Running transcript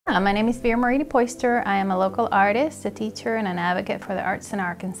My name is Virmarie DePoyster. I am a local artist, a teacher, and an advocate for the arts in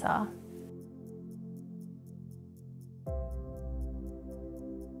Arkansas.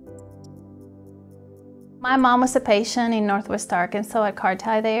 My mom was a patient in Northwest Arkansas at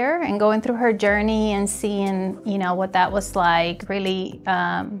CARTI there, and going through her journey and seeing, what that was like really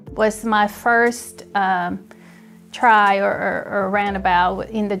was my first try or roundabout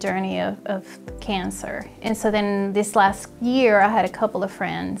in the journey of cancer. And so then this last year I had a couple of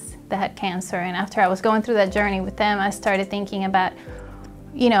friends that had cancer, and after I was going through that journey with them, I started thinking about,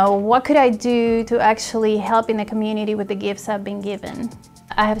 what could I do to actually help in the community with the gifts I've been given.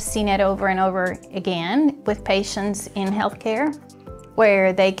 I have seen it over and over again with patients in healthcare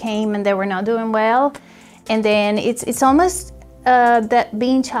where they came and they were not doing well, and then it's almost that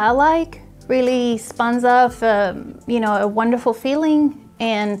being childlike really spawns off a wonderful feeling,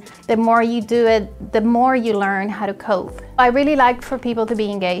 and the more you do it, the more you learn how to cope. I really like for people to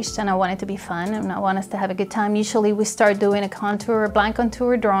be engaged, and I want it to be fun, and I want us to have a good time. Usually we start doing a blank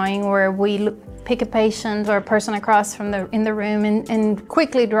contour drawing where we pick a patient or a person across from in the room and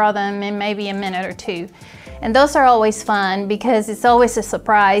quickly draw them in maybe a minute or two. And those are always fun because it's always a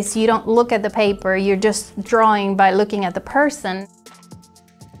surprise. You don't look at the paper, you're just drawing by looking at the person.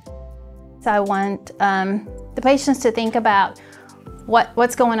 So I want the patients to think about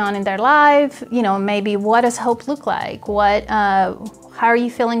what's going on in their life, maybe what does hope look like? How are you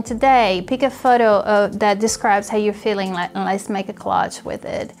feeling today? Pick a photo that describes how you're feeling, and let's make a collage with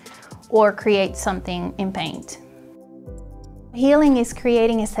it, or create something in paint. Healing is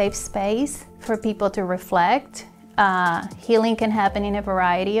creating a safe space for people to reflect. Healing can happen in a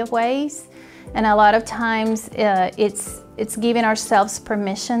variety of ways, and a lot of times it's giving ourselves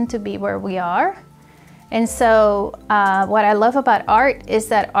permission to be where we are. And so what I love about art is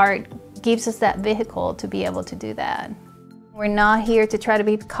that art gives us that vehicle to be able to do that. We're not here to try to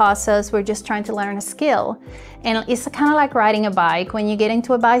be Picassos, we're just trying to learn a skill. And it's kind of like riding a bike. When you get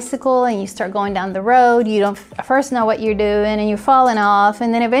into a bicycle and you start going down the road, you don't first know what you're doing and you're falling off,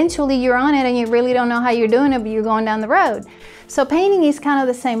 and then eventually you're on it and you really don't know how you're doing it, but you're going down the road. So painting is kind of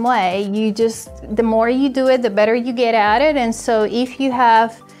the same way. The more you do it, the better you get at it. And so if you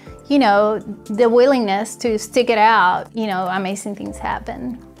have, the willingness to stick it out, amazing things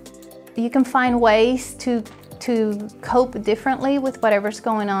happen. You can find ways to cope differently with whatever's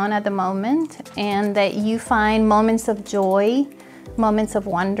going on at the moment, and that you find moments of joy, moments of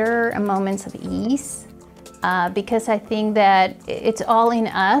wonder, and moments of ease, because I think that it's all in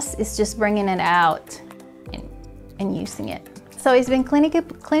us. It's just bringing it out and using it. So it's been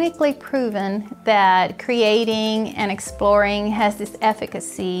clinically proven that creating and exploring has this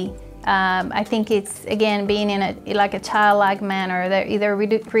efficacy. I think it's, again, being in a childlike manner that either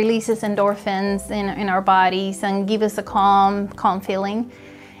releases endorphins in our bodies and give us a calm feeling.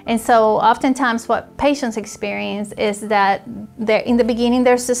 And so oftentimes what patients experience is that in the beginning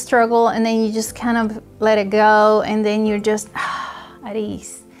there's a struggle, and then you just kind of let it go, and then you're just at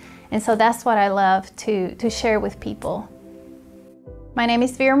ease. And so that's what I love to share with people. My name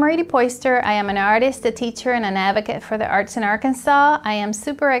is Virmarie DePoyster. I am an artist, a teacher, and an advocate for the arts in Arkansas. I am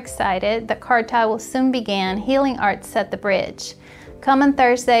super excited that CARTI will soon begin Healing Arts at the Bridge. Come on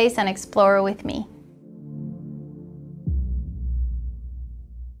Thursdays and explore with me.